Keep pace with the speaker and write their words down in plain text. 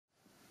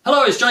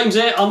Hello, it's James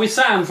here. I'm with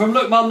Sam from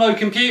Look Mum No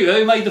Computer,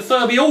 who made the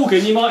Furby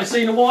organ you might have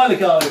seen a while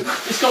ago.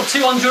 It's got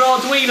 200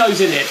 Arduinos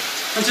in it.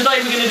 And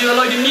today we're going to do a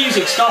load of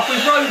music stuff with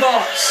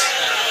robots.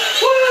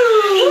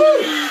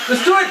 Woo!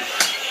 Let's do it!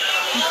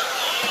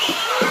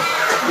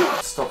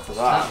 Stop for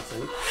that.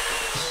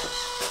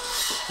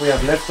 We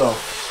have liftoff.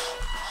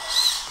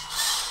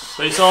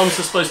 But its arms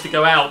are supposed to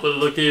go out, but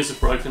the gears are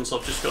broken, so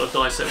I've just got to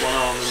dissect one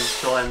arm and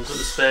try and put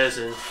the spares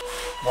in.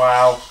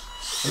 Wow.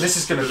 And this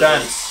is going to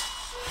dance.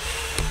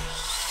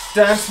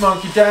 Dance,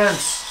 monkey,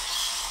 dance!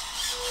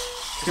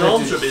 The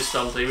arms are a bit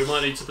stumpy, we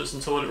might need to put some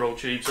toilet roll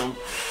tubes on.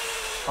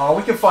 Oh,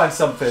 we can find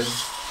something.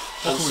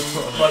 And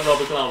some like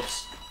rubber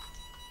gloves.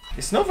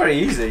 It's not very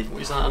easy.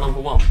 Is that a number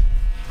one?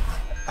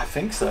 I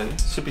think so. It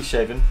should be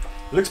shaven.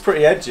 It looks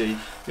pretty edgy.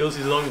 Yours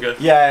is longer.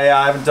 Yeah,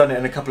 I haven't done it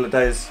in a couple of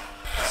days.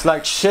 It's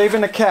like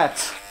shaving a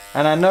cat.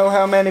 And I know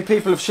how many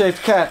people have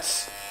shaved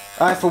cats.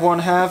 I, for one,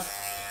 have.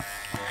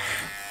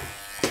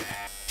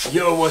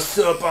 Yo, what's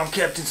up? I'm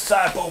Captain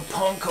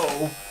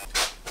Cyberpunko.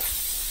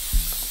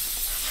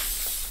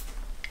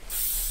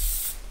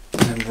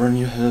 And run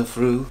your hair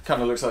through.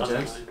 Kind of looks like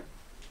James.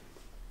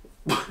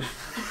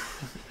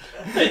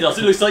 It does.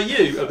 It looks like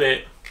you a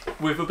bit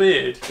with a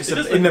beard. It's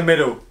in the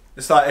middle.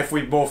 It's like if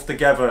we morph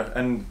together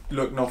and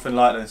look nothing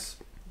like this.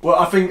 Well,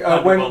 I think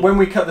when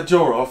we cut the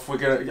jaw off,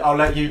 I'll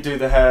let you do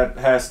the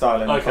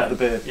hairstyling of the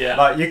beard. Yeah.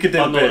 Like you could do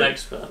the beard. I'm not an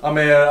expert. I'm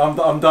here.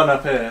 I'm done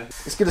up here.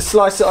 It's gonna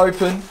slice it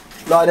open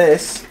like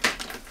this.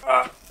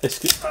 It's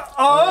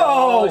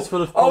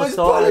full of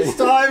polystyrene. It's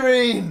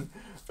polystyrene.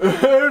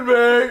 Hey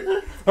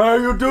mate, how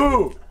you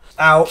do?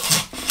 Ow.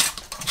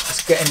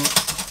 It's getting.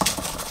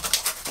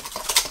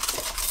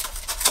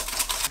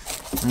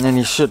 And then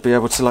you should be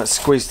able to like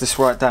squeeze this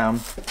right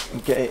down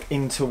and get it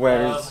into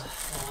where it's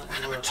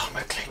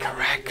anatomically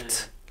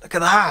correct. Look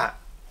at that.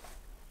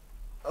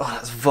 Oh,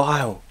 that's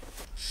vile.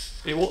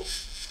 Oh,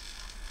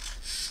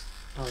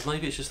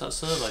 maybe it's just that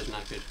servo's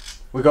knackered.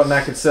 We've got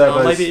knackered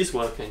servos. Oh, maybe it is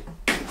working.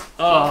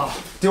 Oh.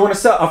 Do you want to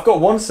start? I've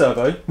got one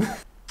servo.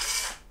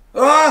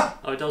 Ah!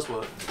 Oh, it does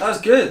work.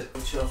 That's good.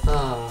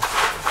 Ah.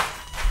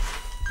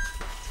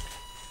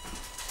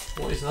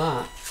 What is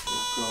that?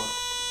 Oh, God.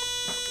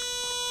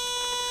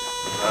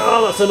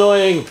 Oh, that's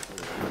annoying.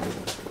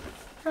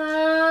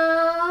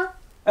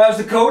 How's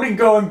the coding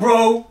going,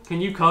 bro?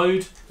 Can you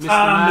code, Mr.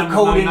 Man with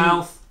no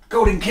mouth?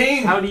 Coding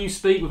king. How do you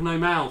speak with no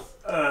mouth?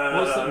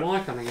 What's that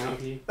Y coming out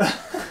of you?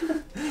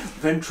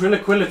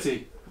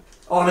 Ventriloquility.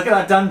 Oh, look at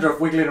that dandruff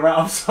wiggling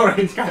around. I'm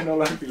sorry, it's going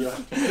all over you.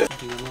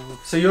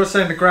 So you're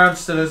saying the ground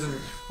still isn't...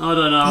 I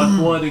don't know, I've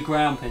wired a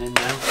ground pin in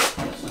there.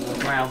 So the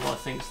ground, I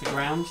think, is the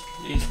ground.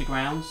 It is the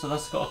ground, so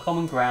that's got a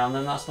common ground,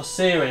 and that's my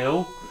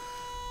serial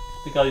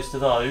that goes to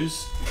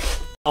those.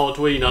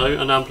 Arduino,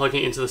 and now I'm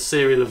plugging it into the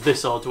serial of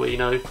this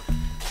Arduino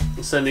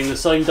and sending the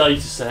same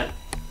data set,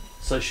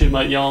 so it should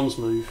make the arms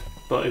move,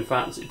 but in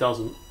fact it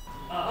doesn't.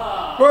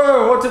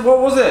 Whoa,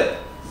 what was it?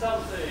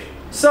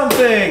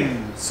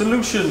 Something!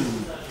 Solution!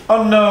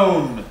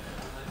 Unknown!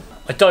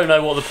 I don't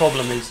know what the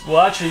problem is.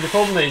 Well, actually the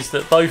problem is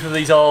that both of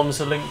these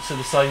arms are linked to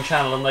the same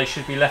channel and they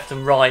should be left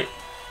and right,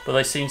 but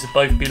they seem to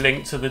both be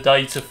linked to the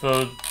data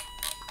for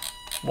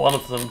one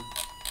of them.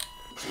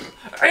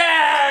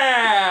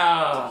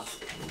 Yeah!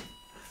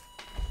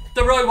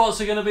 The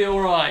robots are going to be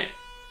alright.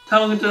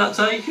 How long did that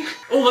take?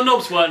 All the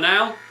knobs work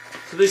now.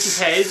 So this is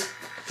head,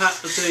 pat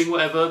the thing,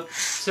 whatever,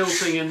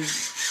 tilting and...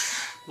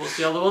 what's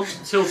the other one?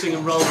 Tilting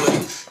and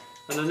rolling.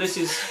 And then this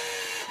is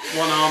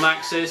one arm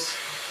axis,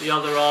 the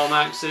other arm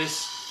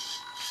axis.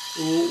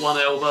 Ooh, one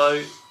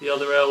elbow, the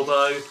other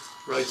elbow,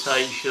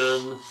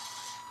 rotation,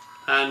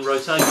 and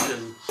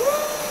rotation.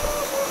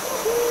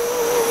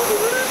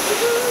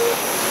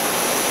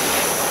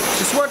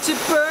 Just watch it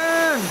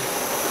burn!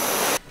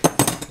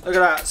 Look at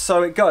that,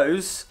 so it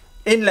goes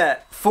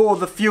inlet for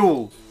the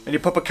fuel, and you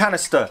pop a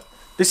canister.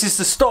 This is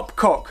the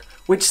stopcock,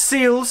 which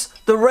seals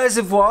the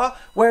reservoir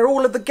where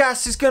all of the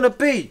gas is going to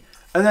be.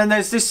 And then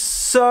there's this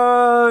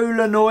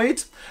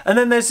solenoid,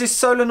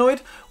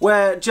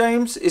 where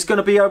James is going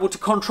to be able to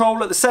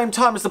control at the same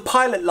time as the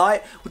pilot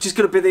light, which is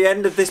going to be the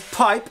end of this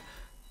pipe,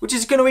 which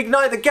is going to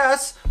ignite the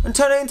gas and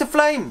turn it into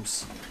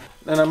flames.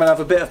 Then I'm going to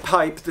have a bit of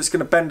pipe that's going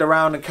to bend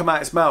around and come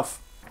out its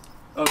mouth.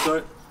 Oh,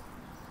 sorry.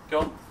 Go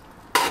on.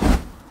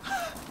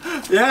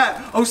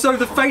 Yeah. Also,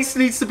 the face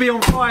needs to be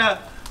on fire.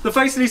 The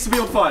face needs to be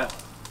on fire.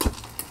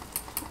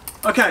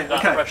 Okay.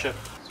 Okay. Pressure.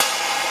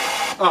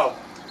 Oh.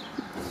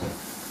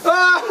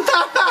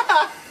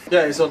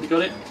 Yeah, it's on. You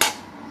got it?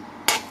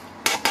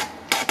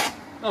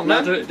 Oh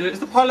man, do it. Is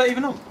the pilot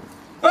even on?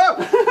 Oh!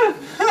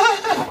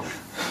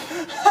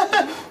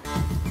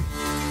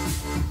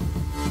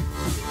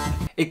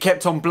 It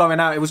kept on blowing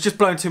out. It was just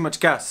blowing too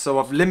much gas, so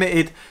I've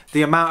limited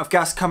the amount of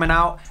gas coming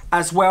out,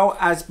 as well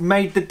as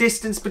made the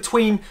distance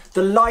between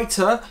the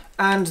lighter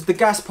and the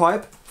gas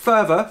pipe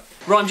further.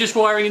 Right, I'm just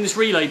wiring in this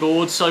relay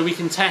board so we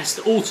can test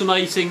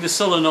automating the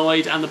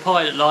solenoid and the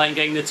pilot light and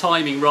getting the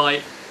timing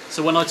right.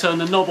 So when I turn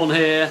the knob on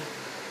here,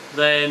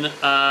 then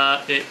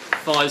it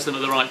fires them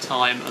at the right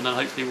time, and then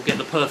hopefully we'll get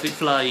the perfect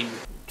flame.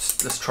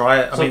 let's try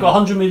it. So I've got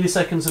 100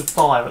 milliseconds of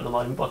fire at the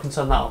moment, but I can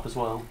turn that up as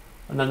well.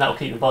 And then that'll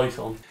keep them both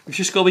on. We've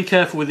just got to be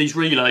careful with these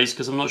relays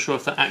because I'm not sure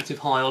if they're active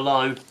high or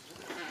low.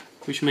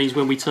 Which means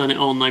when we turn it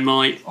on, they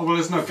might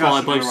there's no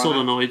fire both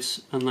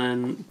solenoids and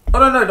then... Oh,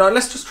 no,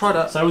 let's just try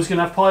that. So I was going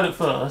to have pilot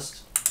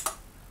first,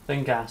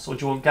 then gas. Or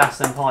do you want gas,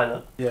 then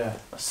pilot? Yeah.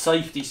 A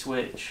safety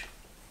switch.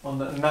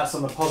 And that's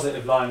on the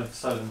positive line of the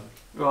solenoid.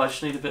 Right, I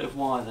just need a bit of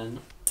wire then.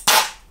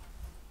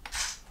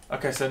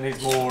 Okay, so it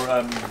needs more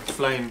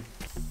flame.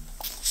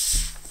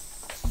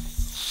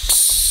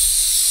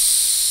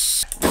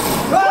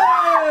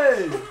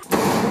 Hey!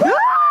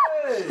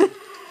 Hey!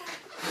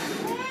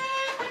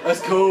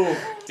 That's cool.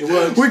 It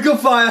works. We got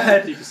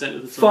firehead. 50%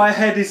 of the time.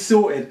 Firehead is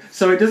sorted.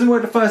 So it doesn't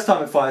work the first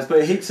time it fires, but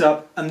it heats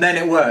up and then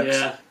it works.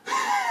 Yeah.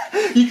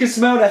 You can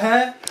smell the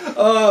hair.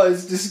 Oh,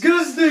 it's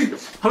disgusting.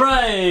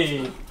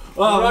 Hooray!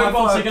 Oh, the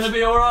robots are going to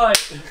be alright.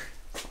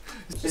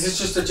 Is this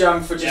just a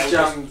jam for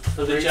jam?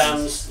 For the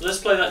jams. Let's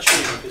play that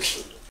tune.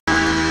 Because...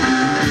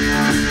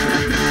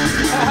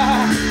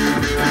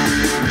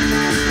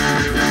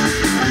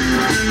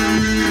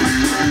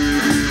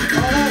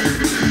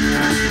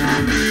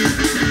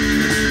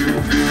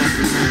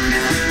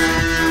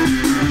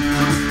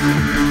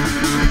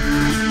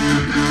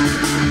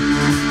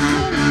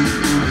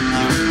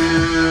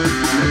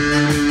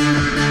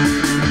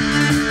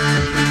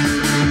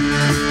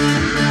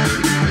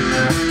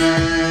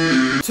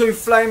 Two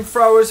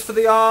flamethrowers for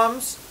the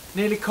arms,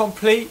 nearly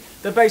complete.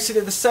 They're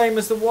basically the same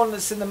as the one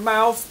that's in the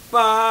mouth,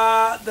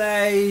 but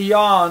they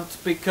aren't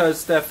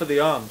because they're for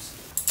the arms.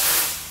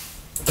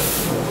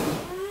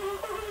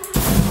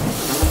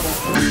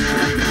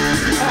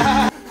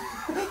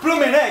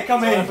 Blooming heck, I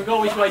mean! I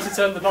forgot which way to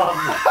turn the button.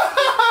 I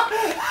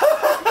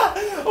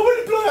want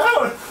to blow it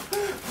out!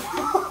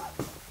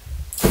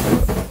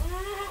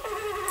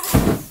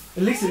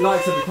 At least it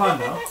lights every time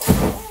now.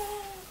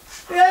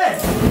 Yeah!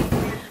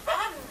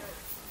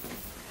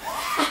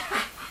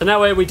 So now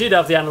where we did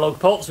have the analog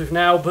pots, we've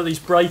now put these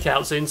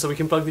breakouts in so we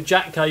can plug the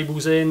jack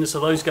cables in,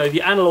 so those go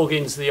the analog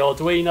into the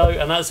Arduino,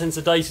 and that sends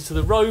the data to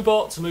the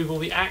robot to move all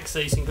the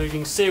axes,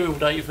 including serial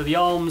data for the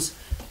arms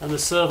and the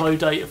servo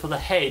data for the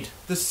head.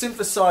 The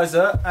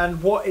synthesizer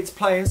and what it's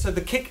playing, so the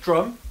kick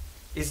drum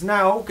is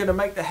now going to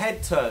make the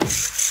head turn.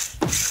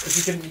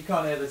 If you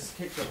can't hear this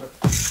kick drum.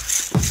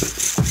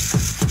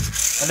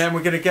 And then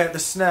we're going to get the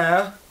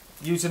snare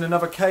using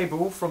another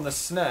cable from the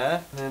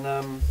snare. And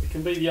then it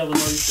can be the other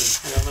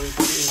motion. Yeah, let me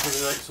put it into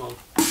the next one.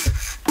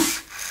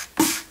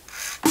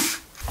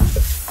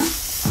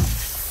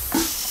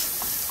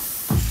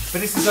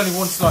 But this is only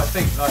one slight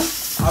thing. Like,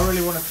 I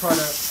really want to try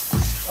to.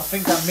 I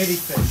think that MIDI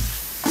thing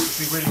would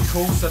be really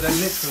cool. So then,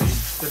 literally,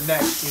 the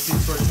neck is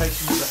its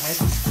rotation of the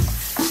head.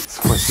 It's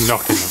almost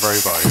knocking the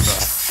robot over.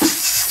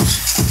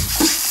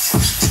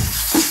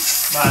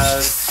 Man,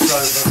 that's so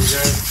bloody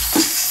good.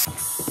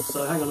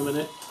 So hang on a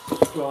minute.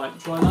 Right,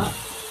 try that.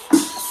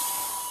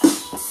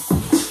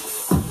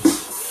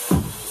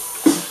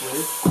 That's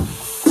weird.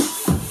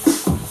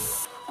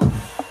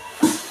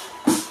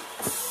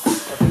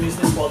 I think it's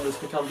this one that's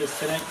become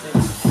disconnected.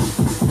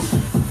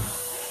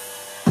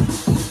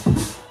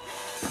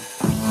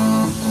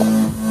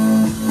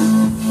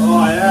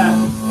 Oh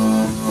yeah.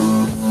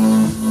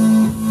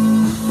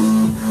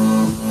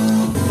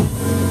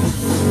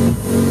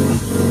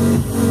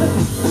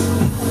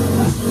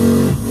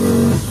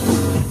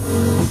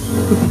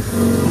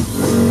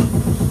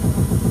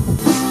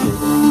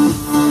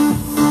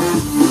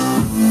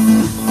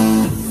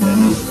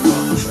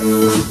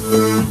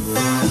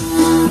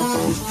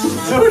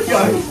 There we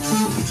go.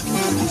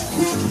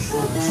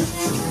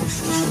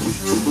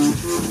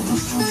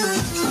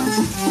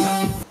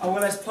 Oh,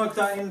 well, let's plug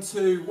that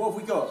into, what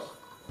have we got?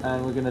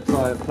 And we're going to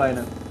try playing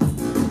it.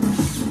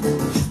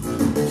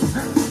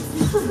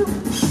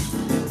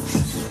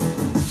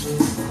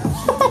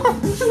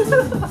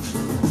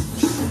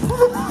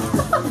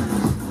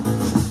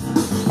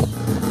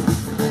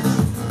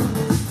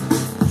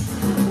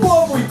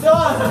 What have we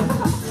done?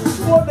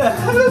 What the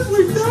hell have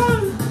we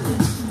done?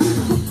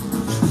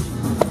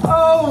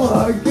 Oh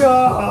my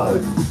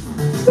god!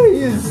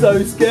 He is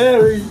so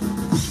scary!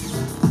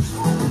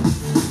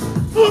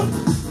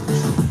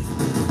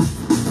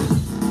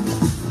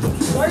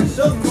 Play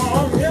some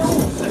more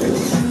music!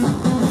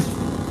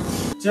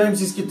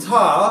 James's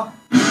guitar,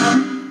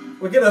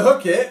 we're going to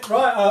hook it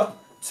right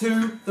up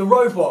to the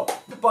robot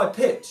by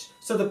pitch.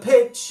 So the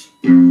pitch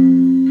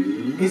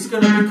is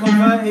going to be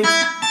converted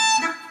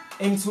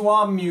into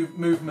arm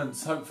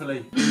movements,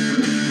 hopefully.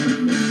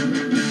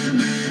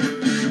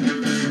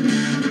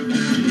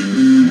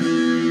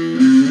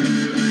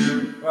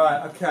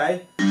 Right,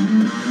 okay.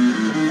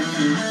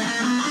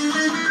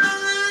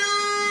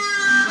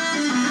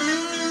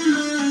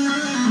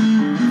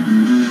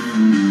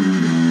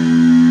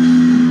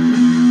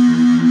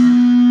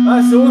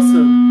 That's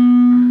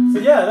awesome. So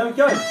yeah, there we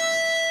go.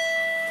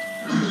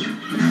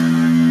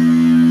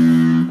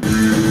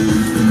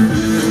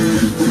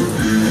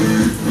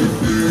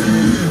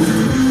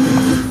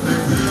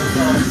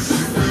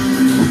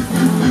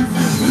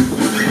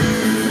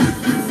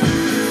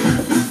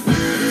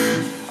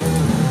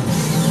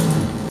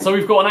 So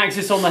we've got an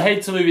axis on the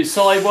head to move it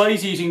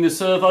sideways using the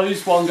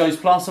servos. One goes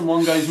plus and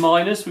one goes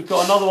minus. We've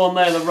got another one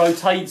there that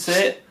rotates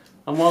it,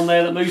 and one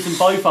there that moves them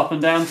both up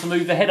and down to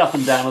move the head up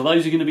and down. And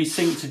those are going to be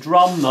synced to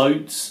drum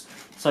notes,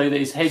 so that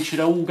his head should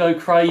all go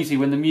crazy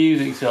when the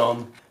music's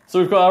on. So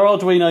we've got our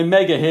Arduino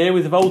Mega here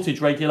with a voltage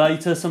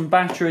regulator, some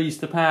batteries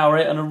to power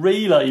it, and a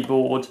relay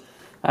board.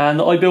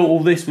 And I built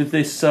all this with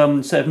this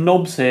set of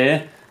knobs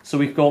here. So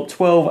we've got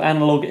 12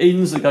 analog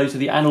ins that go to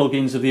the analog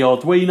ins of the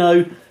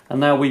Arduino, and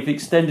now we've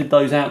extended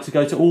those out to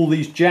go to all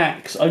these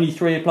jacks. Only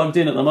 3 are plugged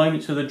in at the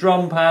moment to the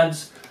drum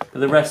pads, but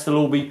the rest will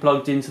all be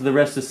plugged into the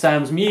rest of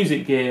Sam's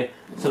music gear.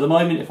 So at the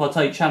moment, if I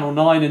take channel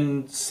 9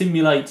 and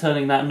simulate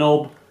turning that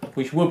knob,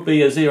 which would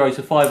be a 0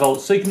 to 5 volt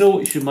signal,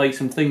 it should make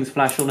some things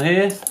flash on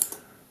here.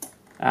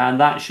 And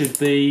that should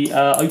be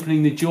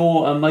opening the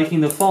jaw and making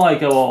the fire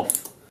go off.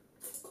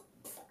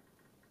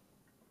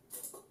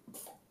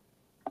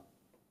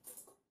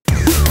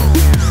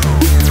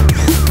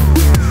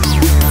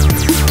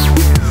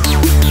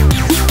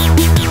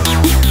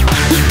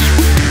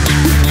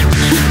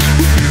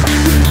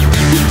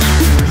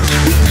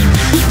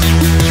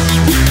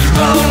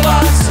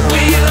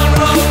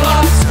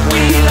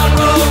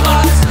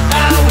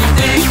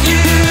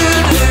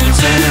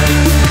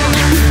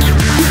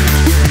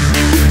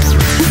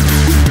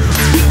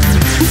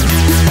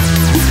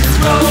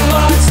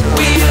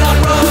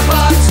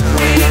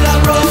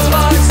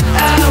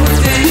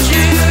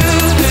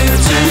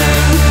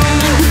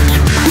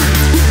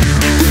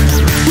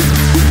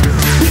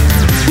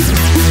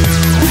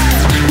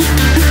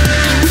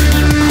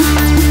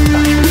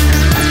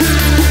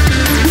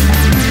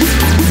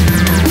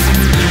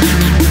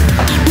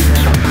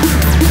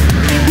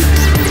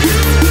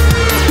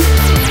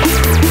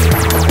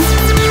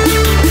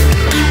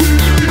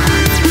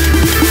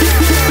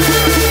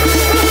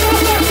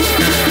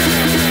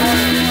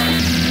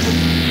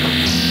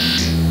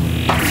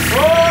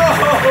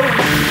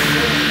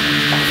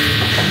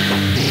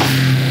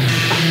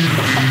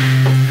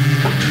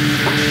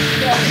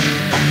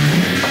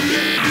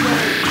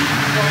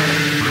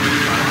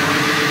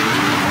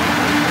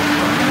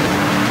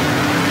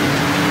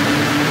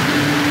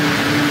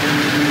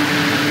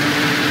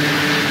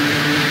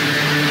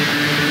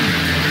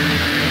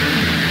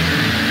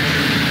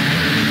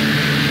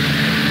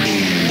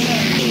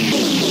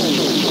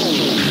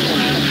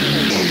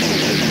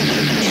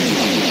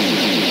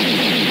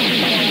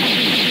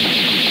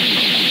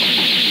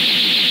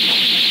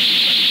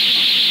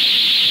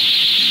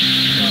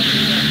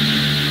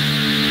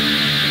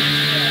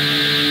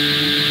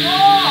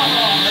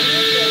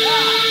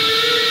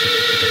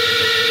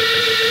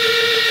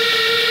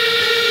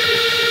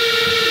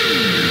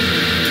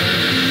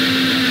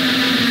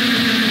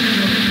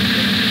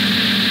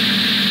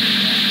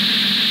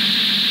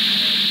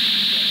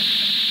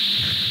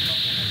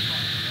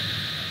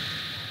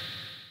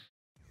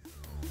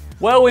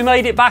 Well, we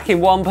made it back in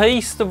one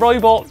piece. The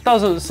robot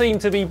doesn't seem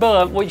to be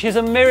burnt, which is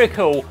a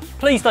miracle.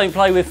 Please don't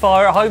play with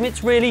fire at home,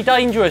 it's really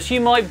dangerous.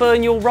 You might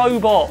burn your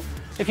robot.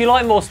 If you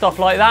like more stuff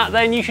like that,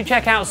 then you should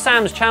check out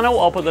Sam's channel.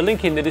 I'll put the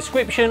link in the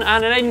description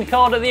and an end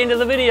card at the end of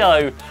the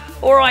video.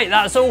 Alright,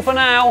 that's all for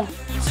now.